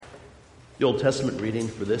The Old Testament reading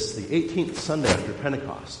for this, the 18th Sunday after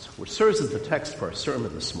Pentecost, which serves as the text for our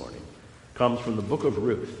sermon this morning, comes from the book of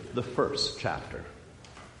Ruth, the first chapter.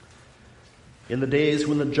 In the days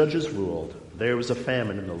when the judges ruled, there was a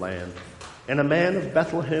famine in the land, and a man of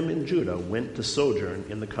Bethlehem in Judah went to sojourn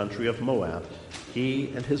in the country of Moab,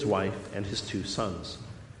 he and his wife and his 2 sons.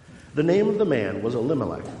 The name of the man was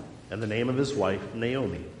Elimelech, and the name of his wife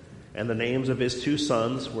Naomi, and the names of his 2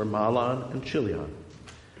 sons were Mahlon and Chilion.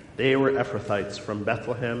 They were Ephrathites from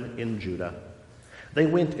Bethlehem in Judah. They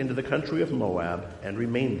went into the country of Moab and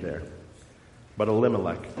remained there. But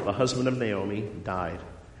Elimelech, the husband of Naomi, died,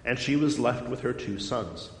 and she was left with her 2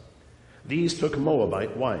 sons. These took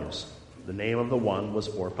Moabite wives. The name of the one was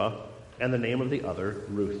Orpah, and the name of the other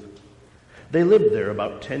Ruth. They lived there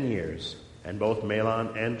about 10 years, and both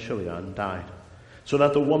Mahlon and Chilion died, so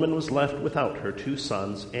that the woman was left without her 2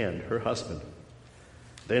 sons and her husband.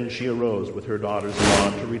 Then she arose with her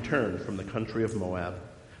daughters-in-law to return from the country of Moab,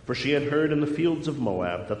 for she had heard in the fields of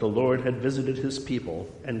Moab that the Lord had visited his people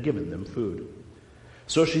and given them food.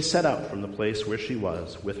 So she set out from the place where she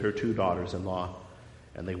was with her 2 daughters-in-law,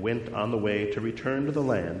 and they went on the way to return to the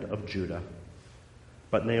land of Judah.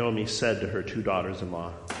 But Naomi said to her 2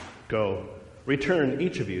 daughters-in-law, "Go, return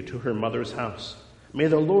each of you to her mother's house. May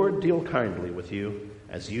the Lord deal kindly with you,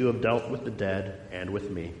 as you have dealt with the dead and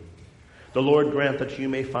with me. The Lord grant that you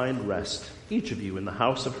may find rest, each of you in the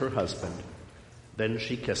house of her husband." Then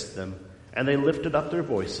she kissed them, and they lifted up their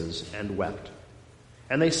voices and wept.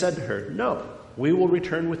 And they said to her, "No, we will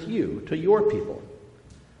return with you to your people."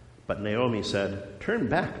 But Naomi said, "Turn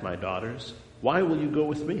back, my daughters. Why will you go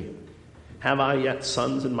with me? Have I yet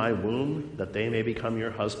sons in my womb, that they may become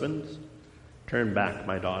your husbands? Turn back,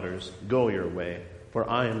 my daughters, go your way, for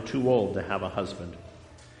I am too old to have a husband.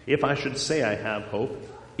 If I should say I have hope,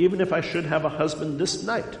 even if I should have a husband this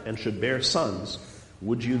night and should bear sons,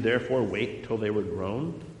 would you therefore wait till they were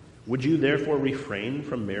grown? Would you therefore refrain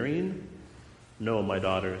from marrying? No, my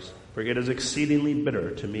daughters, for it is exceedingly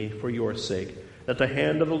bitter to me for your sake that the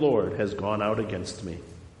hand of the Lord has gone out against me."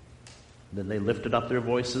 Then they lifted up their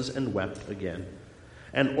voices and wept again.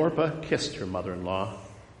 And Orpah kissed her mother-in-law,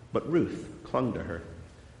 but Ruth clung to her.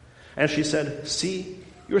 And she said, "See,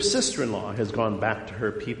 your sister-in-law has gone back to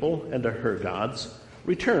her people and to her gods.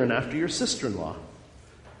 Return after your sister-in-law."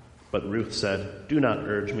 But Ruth said, "Do not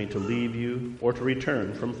urge me to leave you or to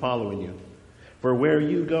return from following you. For where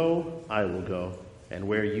you go, I will go, and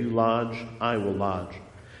where you lodge, I will lodge.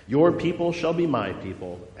 Your people shall be my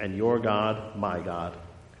people, and your God my God.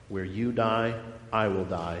 Where you die, I will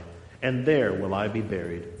die, and there will I be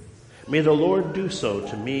buried. May the Lord do so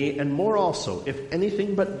to me, and more also, if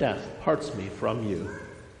anything but death parts me from you."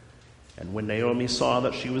 And when Naomi saw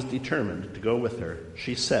that she was determined to go with her,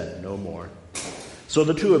 she said no more. So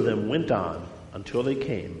the 2 of them went on until they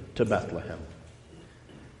came to Bethlehem.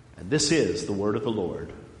 And this is the word of the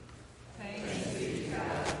Lord. Thanks be to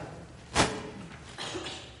God.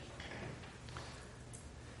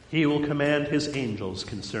 He will command his angels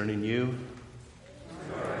concerning you.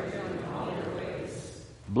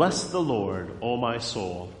 Bless the Lord, O my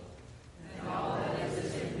soul. And all that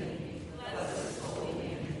is in me, bless his holy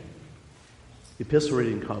name. The epistle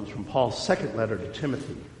reading comes from Paul's 2nd letter to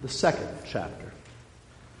Timothy, the 2nd chapter.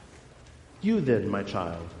 You then, my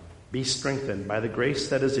child, be strengthened by the grace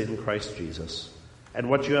that is in Christ Jesus. And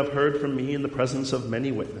what you have heard from me in the presence of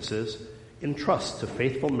many witnesses, entrust to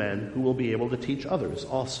faithful men who will be able to teach others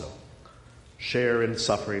also. Share in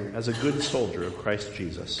suffering as a good soldier of Christ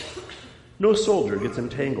Jesus. No soldier gets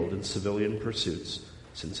entangled in civilian pursuits,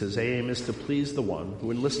 since his aim is to please the one who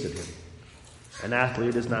enlisted him. An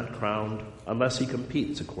athlete is not crowned unless he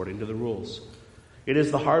competes according to the rules. It is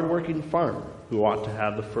the hard-working farmer who ought to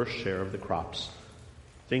have the first share of the crops.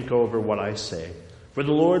 Think over what I say, for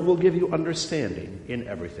the Lord will give you understanding in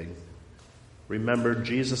everything. Remember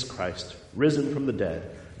Jesus Christ, risen from the dead,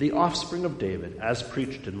 the offspring of David, as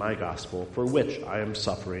preached in my gospel, for which I am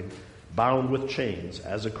suffering, bound with chains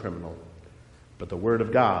as a criminal. But the word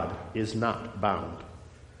of God is not bound.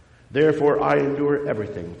 Therefore I endure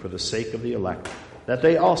everything for the sake of the elect, that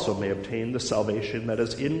they also may obtain the salvation that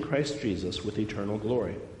is in Christ Jesus with eternal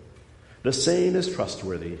glory. The saying is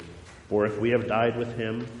trustworthy, for if we have died with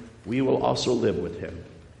him, we will also live with him.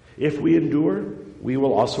 If we endure, we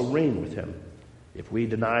will also reign with him. If we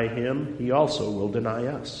deny him, he also will deny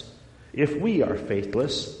us. If we are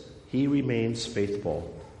faithless, he remains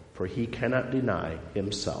faithful, for he cannot deny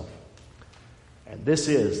himself. And this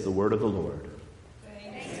is the word of the Lord.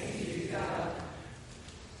 Thanks be to God.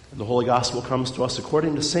 And the Holy Gospel comes to us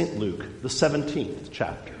according to St. Luke, the 17th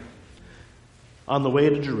chapter. On the way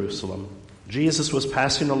to Jerusalem, Jesus was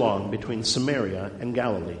passing along between Samaria and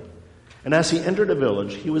Galilee. And as he entered a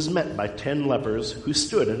village, he was met by 10 lepers who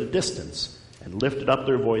stood at a distance and lifted up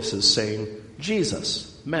their voices, saying,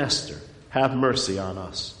 "Jesus, Master, have mercy on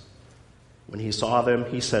us." When he saw them,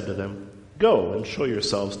 he said to them, "Go and show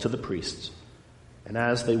yourselves to the priests." And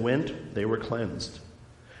as they went, they were cleansed.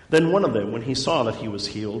 Then one of them, when he saw that he was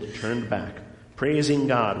healed, turned back, praising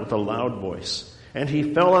God with a loud voice. And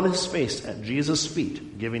he fell on his face at Jesus'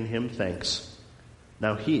 feet, giving him thanks.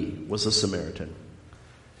 Now he was a Samaritan.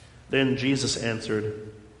 Then Jesus answered,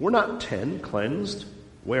 "Were not 10 cleansed?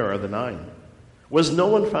 Where are the 9? Was no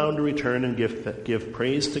one found to return and give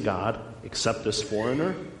praise to God except this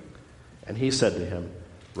foreigner?" And he said to him,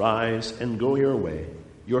 "Rise and go your way.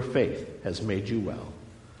 Your faith has made you well."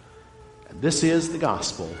 And this is the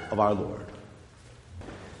gospel of our Lord.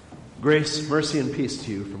 Grace, mercy, and peace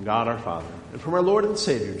to you from God our Father and from our Lord and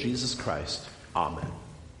Savior, Jesus Christ. Amen.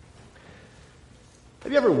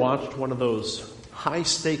 Have you ever watched one of those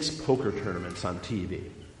high-stakes poker tournaments on TV?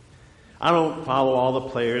 I don't follow all the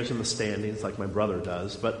players in the standings like my brother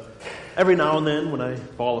does, but every now and then when I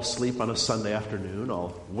fall asleep on a Sunday afternoon,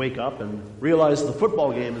 I'll wake up and realize the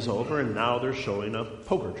football game is over and now they're showing a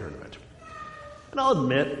poker tournament. And I'll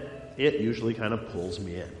admit, it usually kind of pulls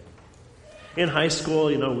me in. In high school,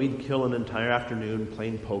 we'd kill an entire afternoon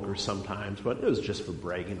playing poker sometimes, but it was just for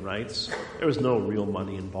bragging rights. There was no real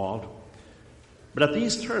money involved. But at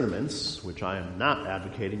these tournaments, which I am not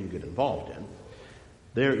advocating you get involved in,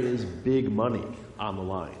 there is big money on the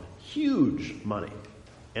line. Huge money.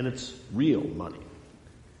 And it's real money.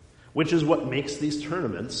 Which is what makes these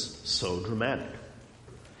tournaments so dramatic.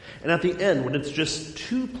 And at the end, when it's just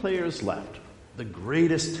 2 players left, the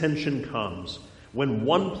greatest tension comes when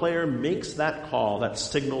one player makes that call that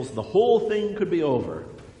signals the whole thing could be over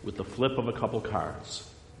with the flip of a couple cards.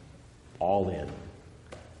 All in.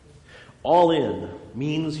 All in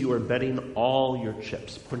means you are betting all your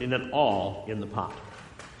chips, putting it all in the pot.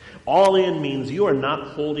 All in means you are not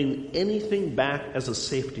holding anything back as a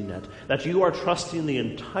safety net, that you are trusting the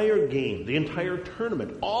entire game, the entire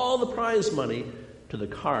tournament, all the prize money to the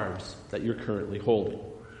cards that you're currently holding.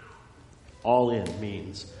 All in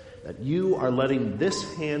means that you are letting this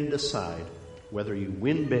hand decide whether you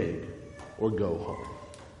win big or go home.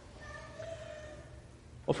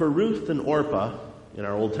 Well, for Ruth and Orpah, in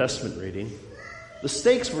our Old Testament reading, the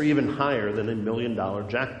stakes were even higher than a $1 million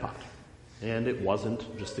jackpot. And it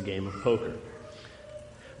wasn't just a game of poker.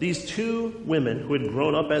 These 2 women who had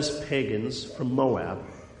grown up as pagans from Moab,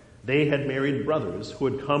 they had married brothers who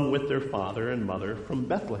had come with their father and mother from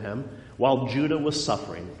Bethlehem while Judah was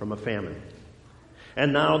suffering from a famine.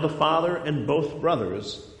 And now the father and both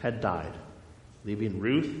brothers had died, leaving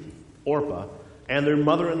Ruth, Orpah, and their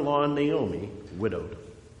mother-in-law Naomi widowed.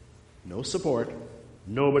 No support,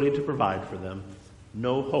 nobody to provide for them,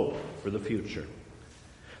 no hope for the future.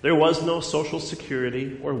 There was no social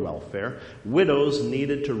security or welfare. Widows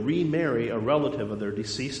needed to remarry a relative of their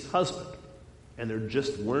deceased husband, and there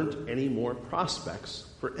just weren't any more prospects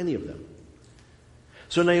for any of them.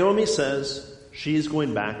 So Naomi says she's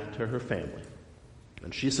going back to her family,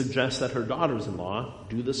 and she suggests that her daughters-in-law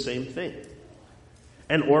do the same thing.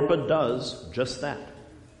 And Orpah does just that.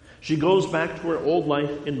 She goes back to her old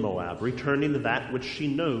life in Moab, returning to that which she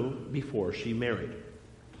knew before she married.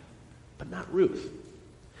 But not Ruth.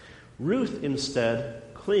 Ruth instead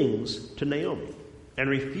clings to Naomi and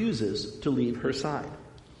refuses to leave her side.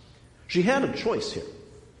 She had a choice here.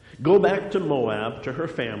 Go back to Moab, to her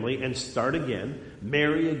family, and start again,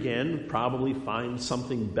 marry again, probably find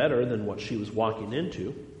something better than what she was walking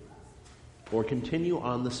into, or continue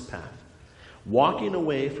on this path, walking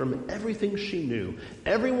away from everything she knew,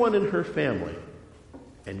 everyone in her family,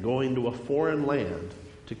 and going to a foreign land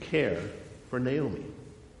to care for Naomi.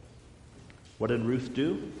 What did Ruth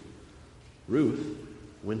do? Ruth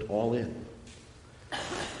went all in.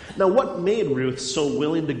 Now, what made Ruth so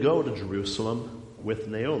willing to go to Jerusalem with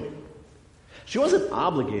Naomi? She wasn't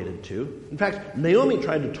obligated to. In fact, Naomi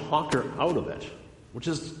tried to talk her out of it, which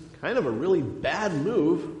is kind of a really bad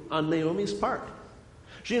move on Naomi's part.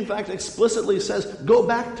 She, in fact, explicitly says, go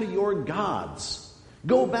back to your gods.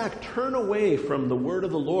 Go back, turn away from the word of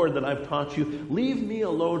the Lord that I've taught you. Leave me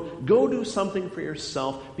alone. Go do something for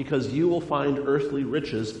yourself because you will find earthly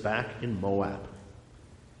riches back in Moab.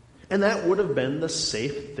 And that would have been the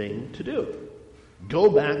safe thing to do. Go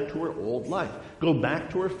back to her old life. Go back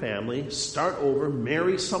to her family. Start over.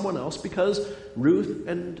 Marry someone else because Ruth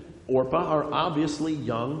and Orpah are obviously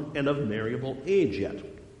young and of marriageable age yet.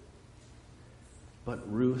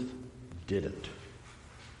 But Ruth didn't.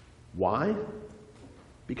 Why?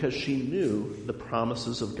 Because she knew the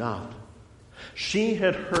promises of God. She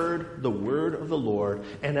had heard the word of the Lord,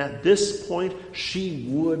 and at this point, she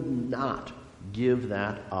would not give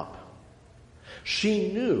that up.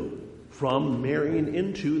 She knew from marrying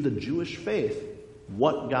into the Jewish faith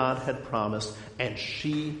what God had promised, and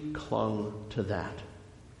she clung to that.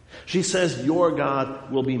 She says, your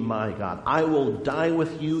God will be my God. I will die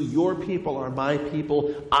with you. Your people are my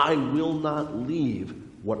people. I will not leave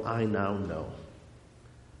what I now know.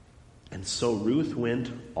 And so Ruth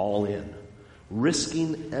went all in,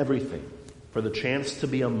 risking everything for the chance to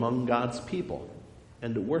be among God's people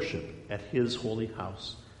and to worship at his holy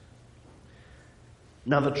house.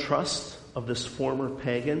 Now the trust of this former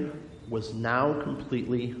pagan was now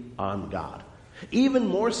completely on God, even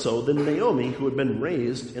more so than Naomi, who had been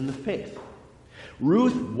raised in the faith.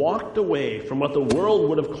 Ruth walked away from what the world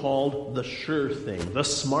would have called the sure thing, the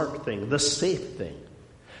smart thing, the safe thing.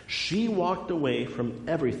 She walked away from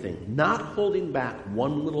everything, not holding back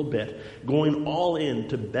one little bit, going all in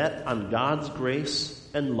to bet on God's grace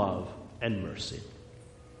and love and mercy.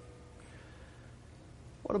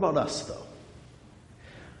 What about us, though?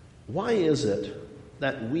 Why is it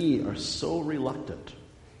that we are so reluctant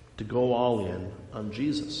to go all in on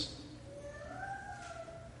Jesus?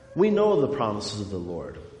 We know the promises of the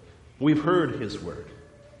Lord. We've heard his word.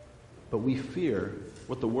 But we fear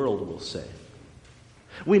what the world will say.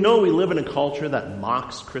 We know we live in a culture that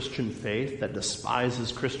mocks Christian faith, that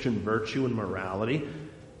despises Christian virtue and morality,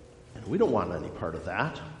 and we don't want any part of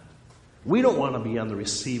that. We don't want to be on the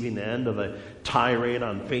receiving end of a tirade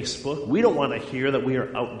on Facebook. We don't want to hear that we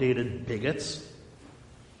are outdated bigots.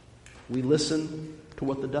 We listen to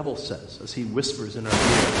what the devil says as he whispers in our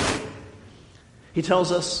ears. He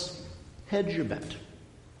tells us, hedge your bet,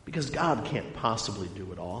 because God can't possibly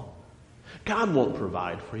do it all. God won't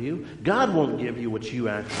provide for you. God won't give you what you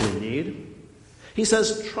actually need. He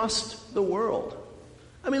says, trust the world.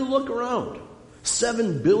 I mean, look around.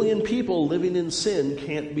 7 billion people living in sin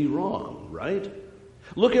can't be wrong, right?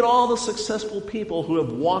 Look at all the successful people who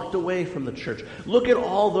have walked away from the church. Look at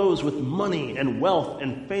all those with money and wealth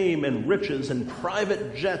and fame and riches and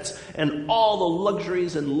private jets and all the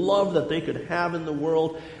luxuries and love that they could have in the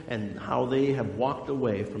world, and how they have walked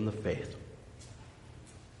away from the faith.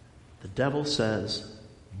 The devil says,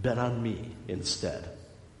 bet on me instead,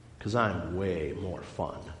 because I'm way more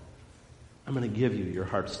fun. I'm going to give you your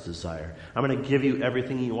heart's desire. I'm going to give you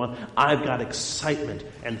everything you want. I've got excitement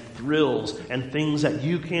and thrills and things that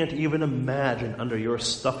you can't even imagine under your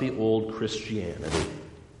stuffy old Christianity.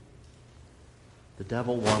 The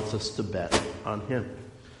devil wants us to bet on him.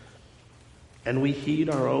 And we heed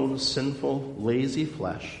our own sinful, lazy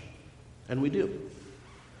flesh, and we do.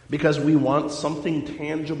 Because we want something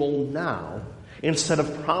tangible now instead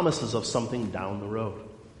of promises of something down the road.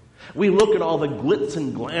 We look at all the glitz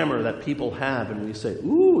and glamour that people have and we say,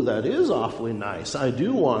 ooh, that is awfully nice. I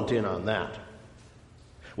do want in on that.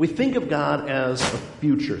 We think of God as a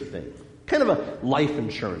future thing, kind of a life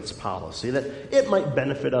insurance policy that it might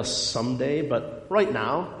benefit us someday, but right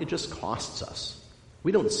now it just costs us.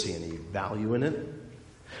 We don't see any value in it.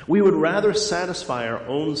 We would rather satisfy our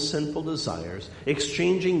own sinful desires,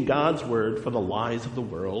 exchanging God's word for the lies of the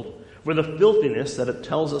world, for the filthiness that it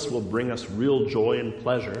tells us will bring us real joy and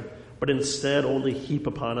pleasure, but instead only heap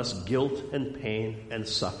upon us guilt and pain and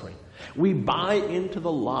suffering. We buy into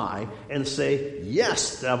the lie and say,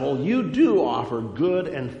 yes, devil, you do offer good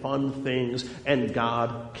and fun things, and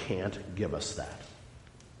God can't give us that.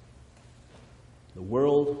 The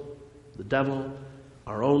world, the devil,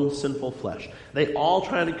 our own sinful flesh, they all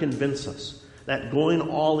try to convince us that going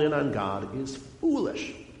all in on God is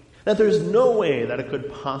foolish, that there's no way that it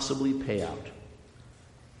could possibly pay out.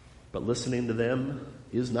 But listening to them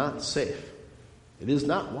is not safe. It is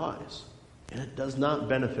not wise. And it does not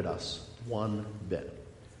benefit us one bit.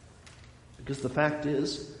 Because the fact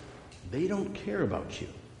is, they don't care about you.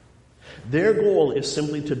 Their goal is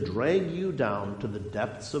simply to drag you down to the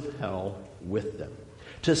depths of hell with them,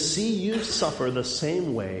 to see you suffer the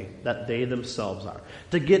same way that they themselves are,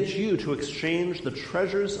 to get you to exchange the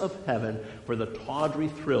treasures of heaven for the tawdry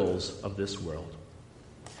thrills of this world.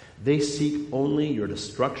 They seek only your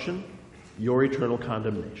destruction, your eternal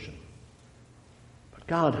condemnation. But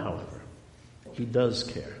God, however, he does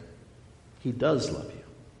care. He does love you.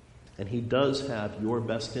 And he does have your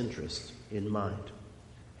best interest in mind.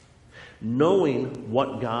 Knowing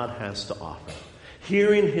what God has to offer,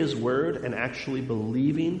 hearing his word and actually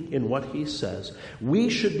believing in what he says, we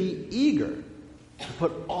should be eager to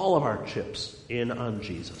put all of our chips in on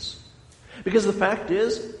Jesus. Because the fact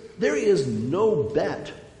is, there is no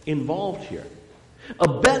bet involved here.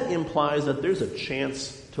 A bet implies that there's a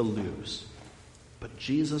chance to lose. But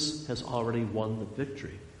Jesus has already won the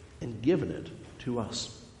victory. and given it to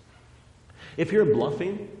us. If you're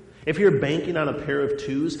bluffing, if you're banking on a pair of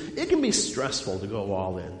twos, it can be stressful to go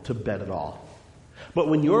all in, to bet it all. But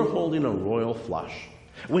when you're holding a royal flush,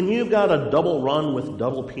 when you've got a double run with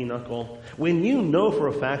double pinochle, when you know for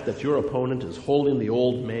a fact that your opponent is holding the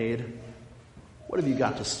old maid, what have you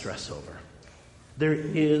got to stress over? There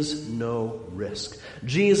is no risk.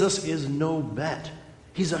 Jesus is no bet.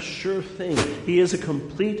 He's a sure thing. He is a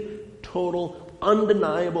complete, total,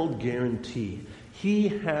 undeniable guarantee. He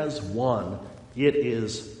has won. It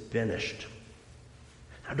is finished.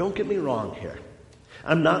 Now, don't get me wrong here.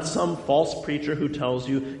 I'm not some false preacher who tells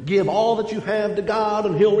you, give all that you have to God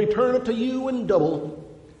and He'll return it to you in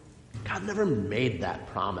double. God never made that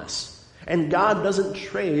promise. And God doesn't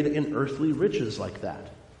trade in earthly riches like that.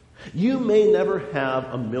 You may never have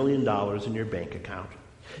 $1 million in your bank account.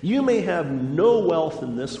 You may have no wealth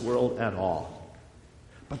in this world at all.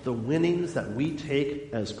 But the winnings that we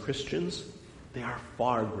take as Christians, they are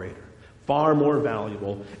far greater, far more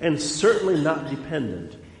valuable, and certainly not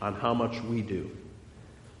dependent on how much we do.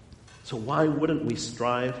 So why wouldn't we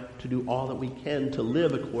strive to do all that we can to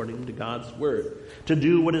live according to God's word, to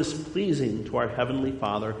do what is pleasing to our Heavenly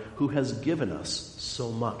Father who has given us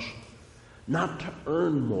so much? Not to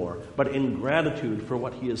earn more, but in gratitude for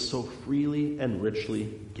what He has so freely and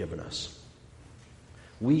richly given us.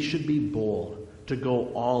 We should be bold to go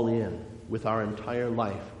all in with our entire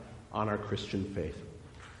life on our Christian faith.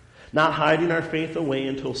 Not hiding our faith away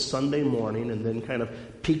until Sunday morning and then kind of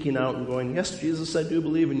peeking out and going, yes, Jesus, I do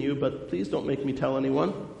believe in you, but please don't make me tell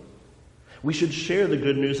anyone. We should share the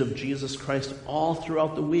good news of Jesus Christ all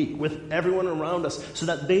throughout the week with everyone around us so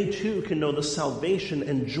that they too can know the salvation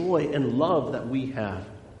and joy and love that we have.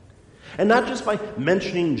 And not just by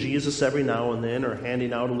mentioning Jesus every now and then or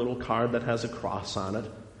handing out a little card that has a cross on it,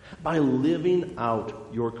 by living out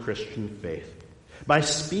your Christian faith. By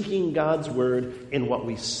speaking God's word in what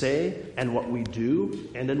we say and what we do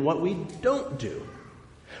and in what we don't do.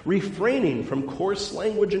 Refraining from coarse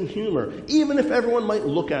language and humor, even if everyone might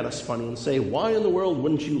look at us funny and say, why in the world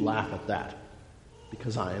wouldn't you laugh at that?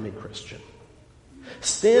 Because I am a Christian.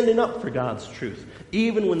 Standing up for God's truth,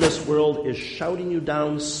 even when this world is shouting you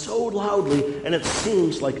down so loudly and it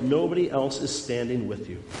seems like nobody else is standing with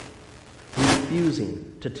you.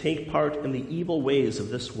 Refusing to take part in the evil ways of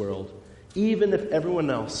this world, even if everyone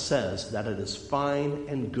else says that it is fine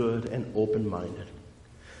and good and open-minded.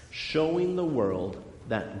 Showing the world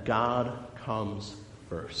that God comes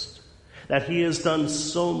first. That He has done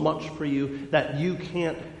so much for you that you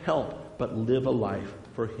can't help but live a life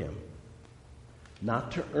for Him.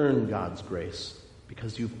 Not to earn God's grace,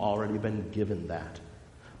 because you've already been given that,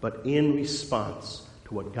 but in response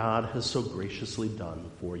to what God has so graciously done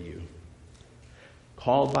for you.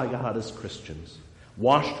 Called by God as Christians,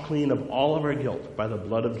 washed clean of all of our guilt by the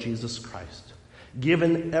blood of Jesus Christ,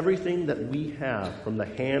 given everything that we have from the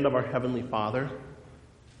hand of our Heavenly Father,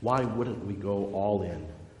 why wouldn't we go all in,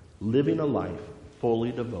 living a life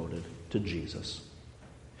fully devoted to Jesus?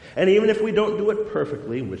 And even if we don't do it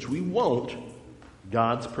perfectly, which we won't,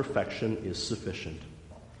 God's perfection is sufficient,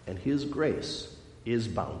 and His grace is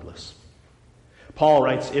boundless. Paul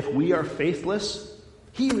writes, if we are faithless,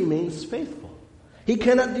 He remains faithful. He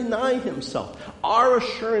cannot deny Himself. Our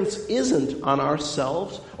assurance isn't on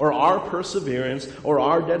ourselves or our perseverance or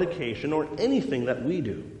our dedication or anything that we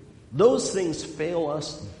do. Those things fail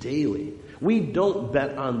us daily. We don't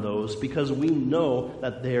bet on those because we know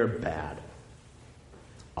that they're bad.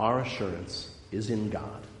 Our assurance is in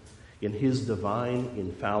God, in His divine,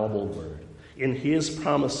 infallible word, in His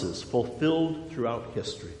promises fulfilled throughout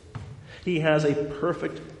history. He has a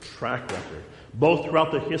perfect track record, both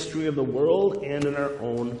throughout the history of the world and in our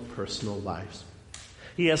own personal lives.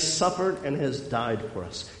 He has suffered and has died for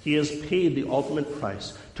us. He has paid the ultimate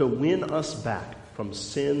price to win us back from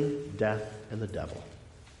sin, death, and the devil.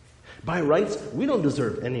 By rights, we don't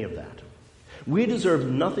deserve any of that. We deserve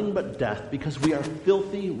nothing but death because we are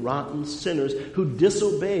filthy, rotten sinners who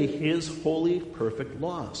disobey His holy, perfect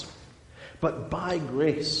laws. But by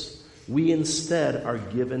grace, we instead are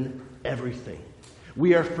given everything.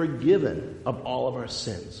 We are forgiven of all of our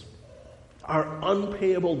sins. Our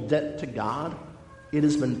unpayable debt to God, it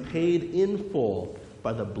has been paid in full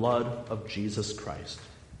by the blood of Jesus Christ.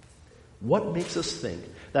 What makes us think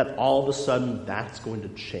that all of a sudden that's going to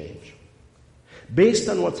change? Based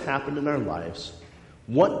on what's happened in our lives,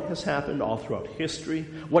 what has happened all throughout history,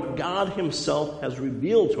 what God Himself has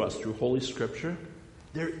revealed to us through Holy Scripture,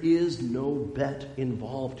 there is no bet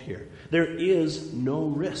involved here. There is no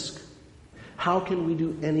risk. How can we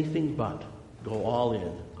do anything but go all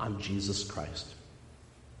in on Jesus Christ?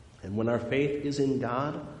 And when our faith is in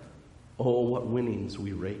God, Oh, what winnings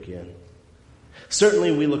we rake in.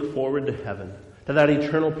 Certainly we look forward to heaven, to that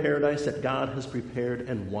eternal paradise that God has prepared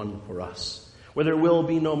and won for us, where there will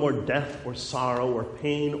be no more death or sorrow or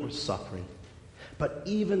pain or suffering. But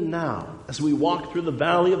even now, as we walk through the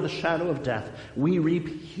valley of the shadow of death, we reap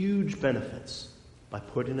huge benefits by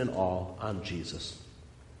putting it all on Jesus.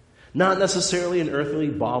 Not necessarily in earthly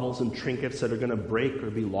baubles and trinkets that are going to break or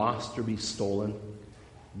be lost or be stolen.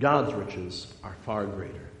 God's riches are far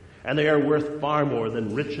greater, and they are worth far more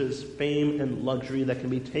than riches, fame, and luxury that can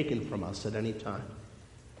be taken from us at any time.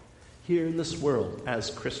 Here in this world, as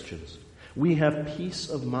Christians, we have peace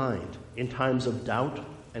of mind in times of doubt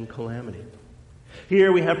and calamity.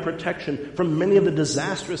 Here we have protection from many of the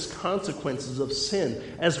disastrous consequences of sin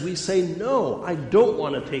as we say, no, I don't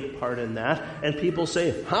want to take part in that. And people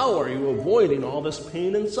say, how are you avoiding all this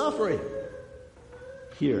pain and suffering?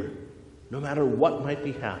 Here, no matter what might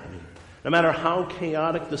be happening, no matter how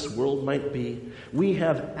chaotic this world might be, we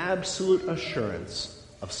have absolute assurance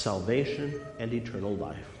of salvation and eternal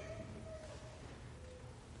life.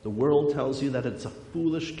 The world tells you that it's a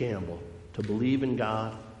foolish gamble to believe in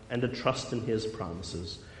God and to trust in His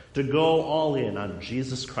promises, to go all in on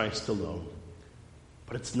Jesus Christ alone.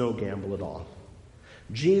 But it's no gamble at all.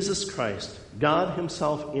 Jesus Christ, God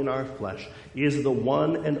Himself in our flesh, is the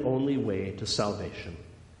one and only way to salvation.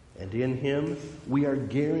 And in Him, we are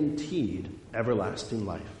guaranteed everlasting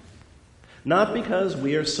life. Not because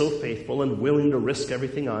we are so faithful and willing to risk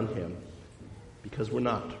everything on Him, because we're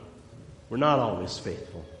not. We're not always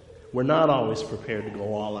faithful. We're not always prepared to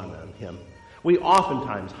go all in on Him. We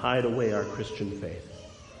oftentimes hide away our Christian faith.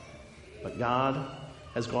 But God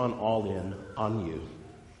has gone all in on you.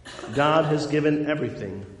 God has given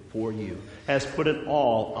everything for you, has put it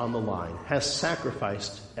all on the line, has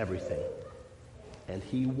sacrificed everything. And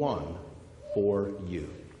He won for you.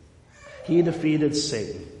 He defeated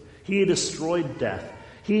Satan. He destroyed death.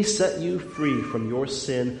 He set you free from your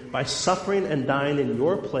sin by suffering and dying in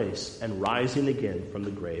your place and rising again from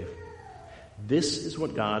the grave. This is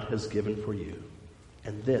what God has given for you.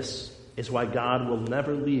 And this is why God will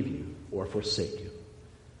never leave you or forsake you.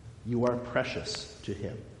 You are precious to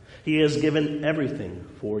Him. He has given everything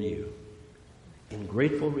for you. In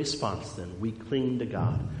grateful response, then, we cling to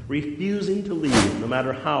God, refusing to leave no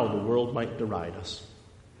matter how the world might deride us.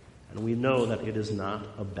 And we know that it is not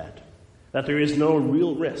a bet, that there is no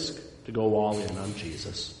real risk to go all in on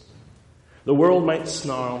Jesus. The world might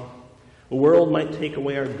snarl. The world might take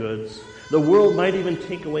away our goods. The world might even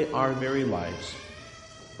take away our very lives.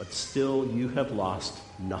 But still you have lost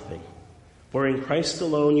nothing. For in Christ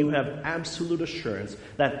alone you have absolute assurance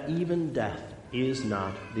that even death is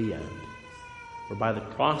not the end. For by the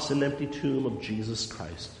cross and empty tomb of Jesus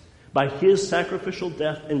Christ, by His sacrificial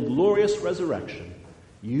death and glorious resurrection,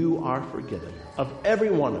 you are forgiven of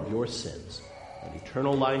every one of your sins, and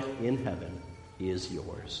eternal life in heaven is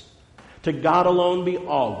yours. To God alone be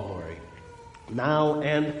all glory, now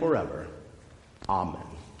and forever. Amen.